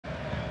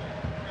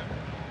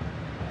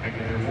De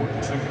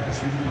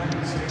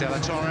La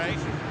Torre. Arriola!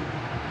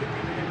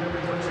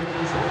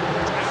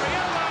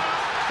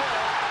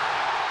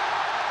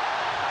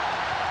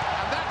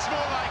 And that's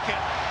more like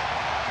it.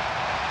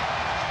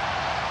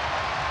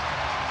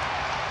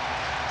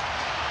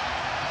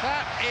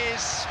 That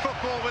is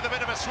football with a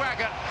bit of a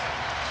swagger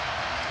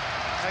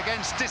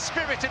against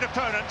dispirited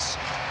opponents.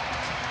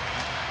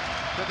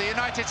 But the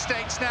United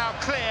States now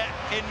clear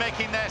in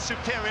making their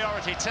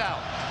superiority tell.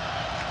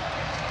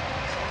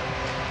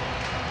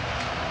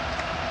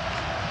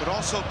 But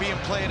also being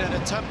played at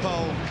a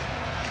tempo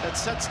that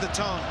sets the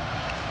tone.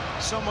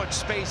 So much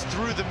space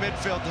through the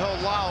midfield. He'll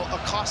allow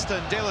Acosta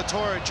and De La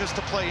Torre just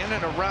to play in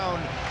and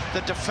around the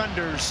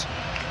defenders.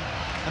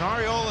 And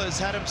Arriola has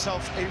had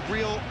himself a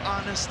real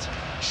honest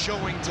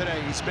showing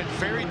today. He's been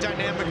very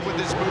dynamic with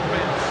his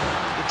movement.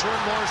 The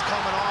Jordan Moore's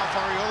coming off.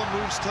 Arriola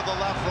moves to the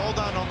left, rolled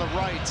on the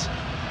right.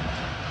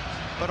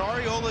 But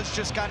Arriola's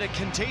just got a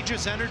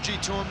contagious energy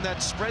to him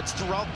that spreads throughout